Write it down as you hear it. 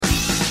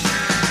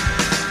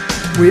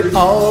We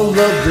all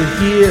love to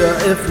hear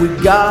if we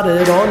got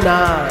it or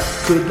not.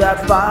 Could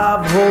that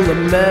 5 whole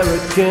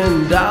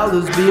American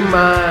dollars be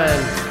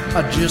mine?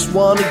 I just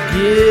want to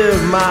give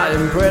my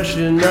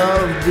impression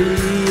of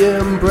the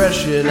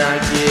impression I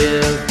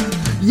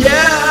give.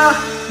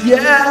 Yeah,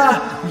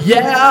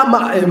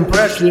 my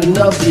impression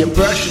of the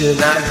impression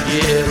I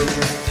give.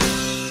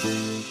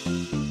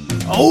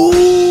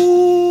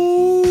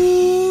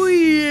 Oh,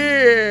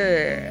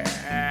 yeah.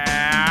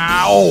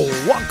 Oh,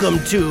 welcome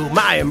to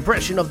my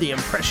impression of the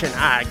impression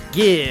I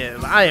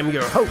give. I am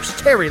your host,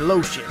 Terry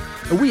Lotion.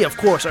 And we, of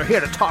course, are here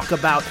to talk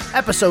about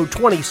episode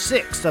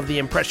 26 of the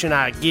impression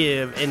I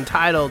give,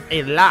 entitled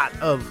A Lot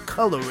of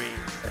Coloring.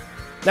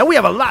 Now, we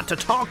have a lot to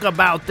talk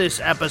about this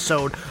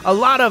episode. A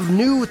lot of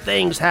new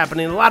things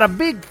happening, a lot of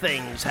big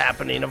things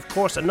happening. Of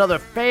course, another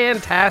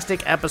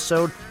fantastic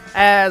episode,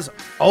 as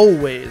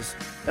always.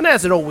 And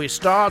as it always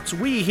starts,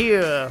 we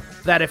hear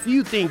that if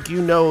you think you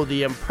know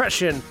the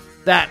impression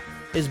that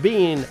is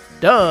being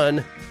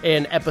done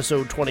in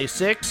episode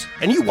 26,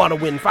 and you want to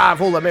win 5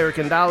 whole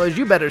American dollars,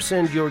 you better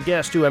send your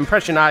guess to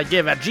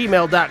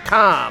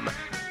impressionigive@gmail.com.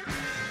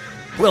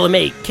 Well, it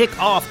may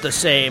kick off the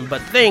same,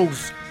 but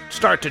things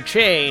start to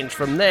change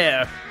from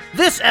there.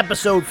 This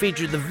episode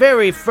featured the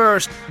very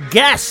first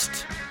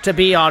guest to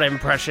be on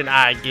Impression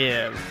I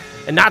Give.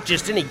 And not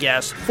just any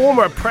guest,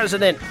 former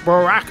President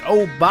Barack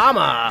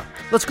Obama.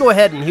 Let's go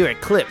ahead and hear a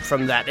clip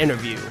from that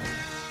interview.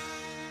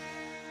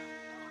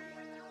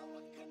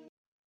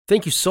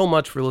 Thank you so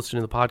much for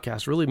listening to the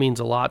podcast. It really means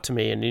a lot to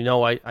me. And, you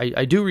know,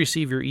 I do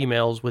receive your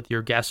emails with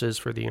your guesses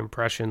for the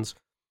impressions.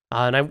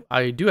 And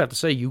I do have to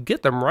say, you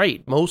get them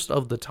right most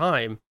of the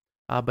time.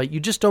 But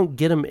you just don't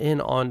get them in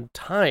on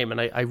time.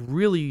 And I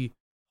really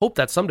hope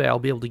that someday I'll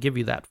be able to give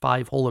you that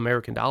 5 whole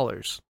American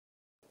dollars.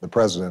 The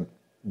president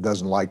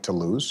doesn't like to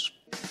lose.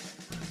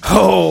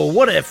 Oh,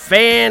 what a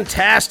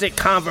fantastic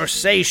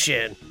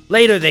conversation.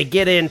 Later they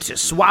get into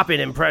swapping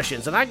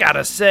impressions. And I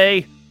gotta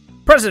say,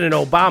 President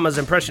Obama's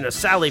impression of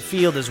Sally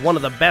Field is one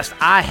of the best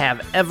I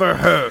have ever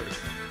heard.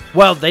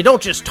 Well, they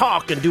don't just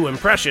talk and do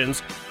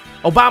impressions.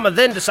 Obama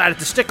then decided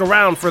to stick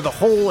around for the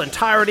whole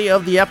entirety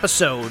of the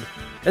episode.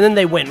 And then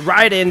they went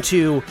right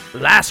into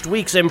last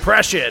week's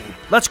impression.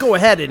 Let's go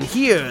ahead and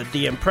hear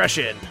the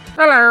impression.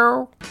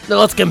 Hello. Now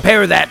let's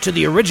compare that to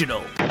the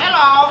original.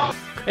 Hello.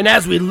 And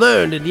as we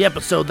learned in the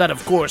episode, that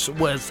of course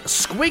was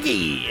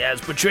Squiggy, as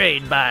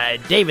portrayed by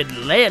David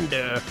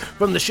Lander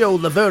from the show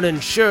Laverne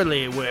and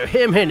Shirley, where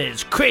him and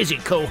his crazy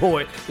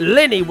cohort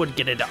Lenny would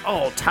get into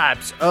all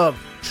types of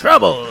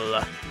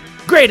trouble.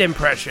 Great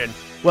impression.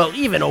 Well,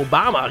 even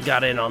Obama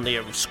got in on the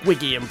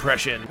Squiggy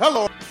impression.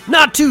 Hello.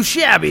 Not too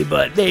shabby,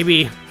 but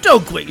maybe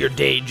don't quit your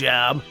day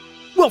job.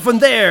 Well, from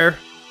there,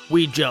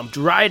 we jumped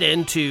right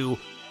into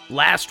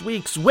last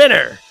week's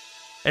winner.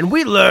 And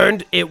we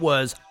learned it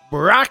was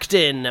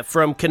Brockton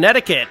from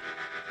Connecticut.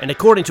 And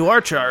according to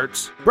our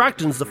charts,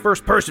 Brockton's the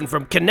first person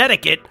from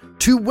Connecticut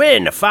to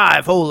win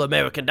 5 whole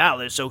American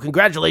dollars, so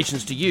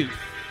congratulations to you.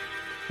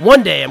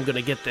 One day I'm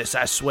gonna get this,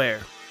 I swear.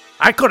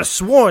 I could have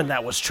sworn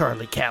that was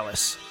Charlie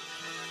Callis.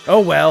 Oh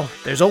well,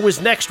 there's always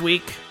next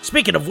week.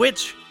 Speaking of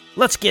which,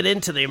 let's get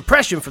into the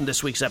impression from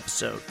this week's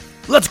episode.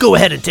 Let's go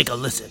ahead and take a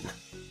listen.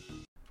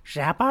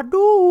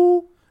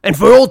 Shapadoo. And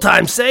for old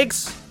time's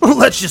sakes,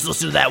 let's just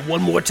listen to that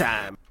one more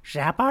time.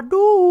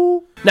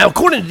 Shapadoo. Now,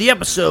 according to the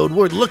episode,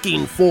 we're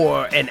looking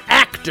for an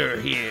actor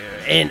here.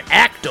 An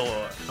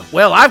actor.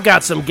 Well, I've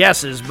got some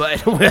guesses, but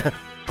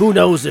who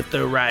knows if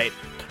they're right.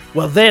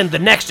 Well, then the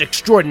next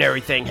extraordinary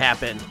thing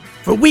happened.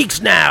 For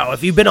weeks now,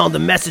 if you've been on the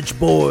message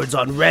boards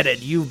on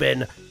Reddit, you've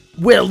been,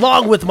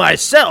 along with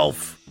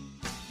myself,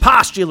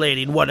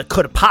 postulating what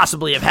could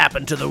possibly have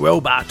happened to the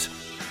robot.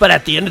 But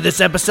at the end of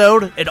this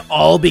episode, it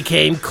all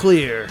became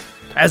clear,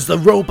 as the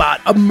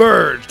robot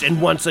emerged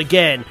and once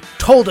again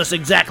told us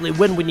exactly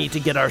when we need to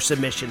get our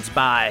submissions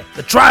by.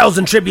 The trials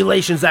and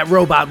tribulations that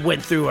robot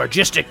went through are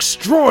just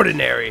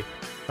extraordinary.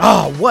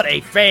 Oh, what a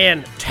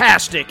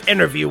fantastic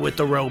interview with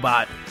the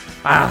robot.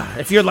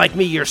 If you're like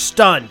me, you're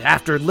stunned.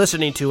 After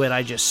listening to it,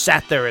 I just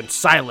sat there in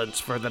silence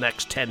for the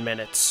next 10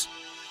 minutes.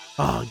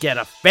 Oh, again,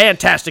 a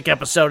fantastic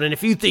episode, and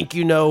if you think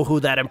you know who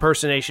that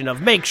impersonation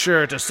of, make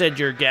sure to send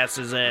your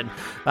guesses in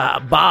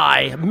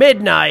by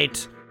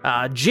midnight,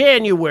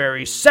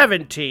 January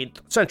 17th,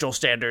 Central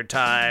Standard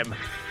Time.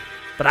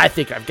 But I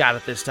think I've got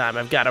it this time.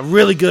 I've got a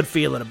really good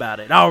feeling about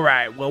it. All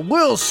right, well,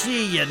 we'll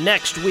see you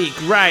next week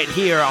right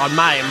here on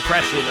my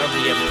impression of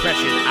the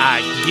impression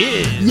I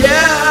give.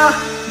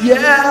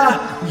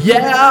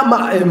 Yeah,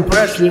 my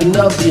impression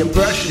of the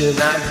impression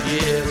I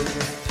give.